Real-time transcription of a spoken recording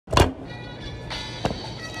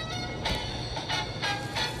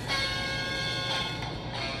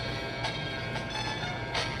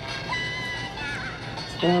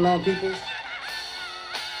Going on, people?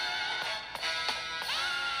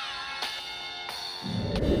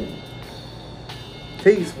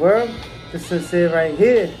 Peace, world. This is Sincere right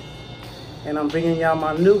here, and I'm bringing y'all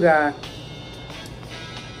my new guy.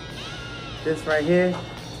 This right here,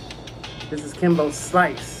 this is Kimbo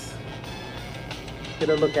Slice. Get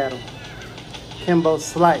a look at him. Kimbo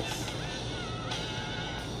Slice.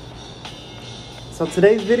 So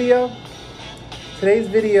today's video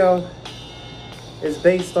is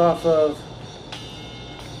based off of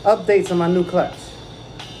updates on my new clutch.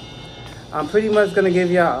 I'm pretty much gonna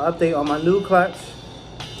give y'all an update on my new clutch,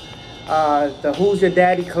 the Who's Your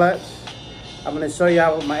Daddy clutch. I'm gonna show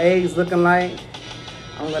y'all what my eggs looking like.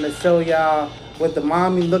 I'm gonna show y'all what the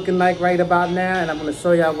mommy looking like right about now, and I'm gonna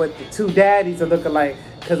show y'all what the two daddies are looking like,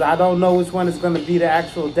 because I don't know which one is gonna be the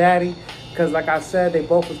actual daddy, because like I said, they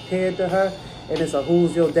both was paired to her, and it's a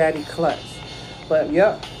Who's Your Daddy clutch. But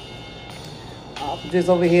yep, I'm just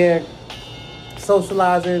over here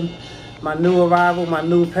socializing my new arrival, my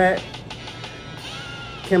new pet,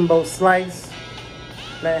 Kimbo Slice.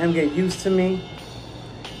 Let him get used to me.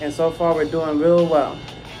 And so far we're doing real well.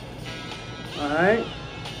 Alright.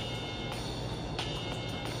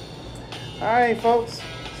 Alright, folks.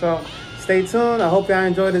 So stay tuned. I hope y'all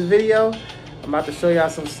enjoyed this video. I'm about to show y'all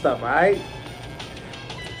some stuff, alright?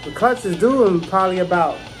 The clutch is due in probably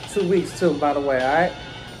about 2 weeks too, by the way, alright?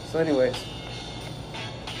 So anyways.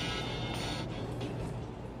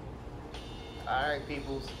 Alright,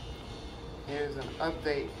 peoples. Here's an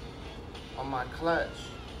update on my clutch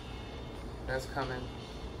that's coming.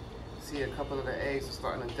 See, a couple of the eggs are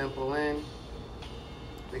starting to dimple in.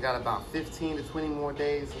 We got about 15 to 20 more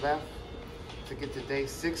days left to get to day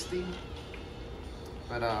 60.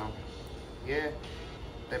 But yeah,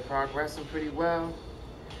 they're progressing pretty well.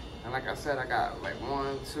 And like I said, I got like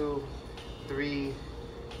 1, 2, 3,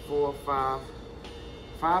 4, 5.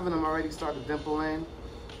 5 of them already started to dimple in.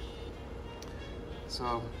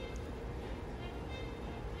 So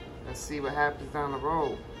let's see what happens down the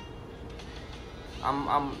road.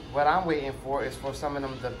 What I'm waiting for is for some of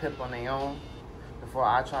them to pip on their own before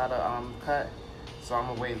I try to cut. So I'm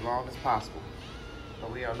gonna wait as long as possible.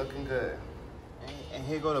 But we are looking good. And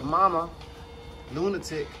here go the mama,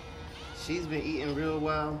 Lunatic. She's been eating real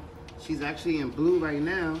well. She's actually in blue right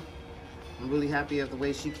now. I'm really happy at the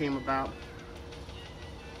way she came about.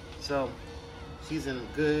 So she's in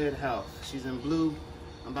good health. She's in blue.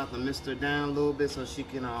 I'm about to mist her down a little bit so she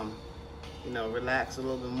can, you know, relax a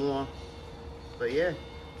little bit more. But yeah,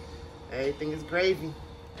 everything is gravy.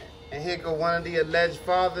 And here go one of the alleged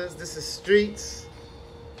fathers. This is Streets.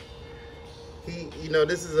 You know,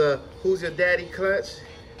 this is a Who's Your Daddy clutch.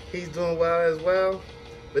 He's doing well as well.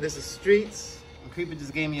 But this is Streets. And Creeper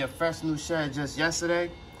just gave me a fresh new shed just yesterday.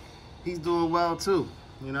 He's doing well too,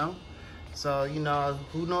 you know. So, you know,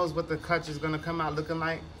 who knows what the clutch is gonna come out looking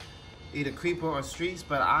like, either Creeper or Streets,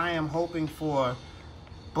 but I am hoping for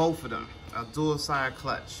both of them, a dual side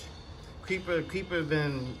clutch. Creeper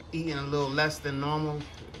been eating a little less than normal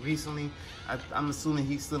recently. I'm assuming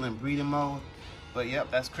he's still in breeding mode, but yep,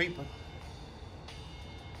 that's Creeper.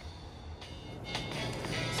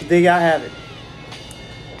 So there y'all have it.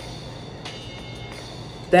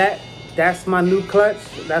 That's my new clutch.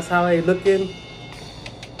 That's how they looking.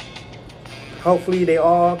 Hopefully they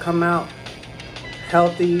all come out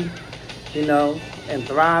healthy, you know, and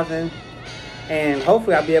thriving. And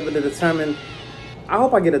hopefully I'll be able to determine, I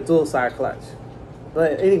hope I get a dual side clutch.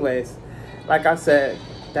 But anyways, like I said,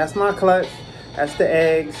 that's my clutch. That's the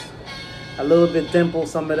eggs. A little bit dimpled,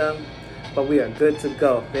 some of them. But we are good to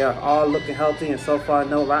go. They are all looking healthy, and so far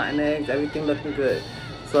no rotten eggs. Everything looking good.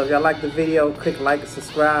 So if y'all like the video, click like and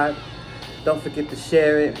subscribe. Don't forget to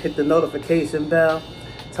share it. Hit the notification bell.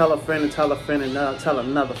 Tell a friend and tell a friend and tell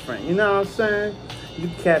another friend. You know what I'm saying? You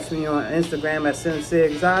can catch me on Instagram at Sincere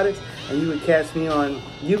Exotics, and you can catch me on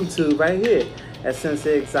YouTube right here at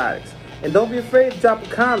Sincere Exotics. And don't be afraid to drop a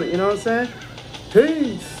comment, you know what I'm saying?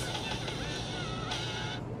 Peace!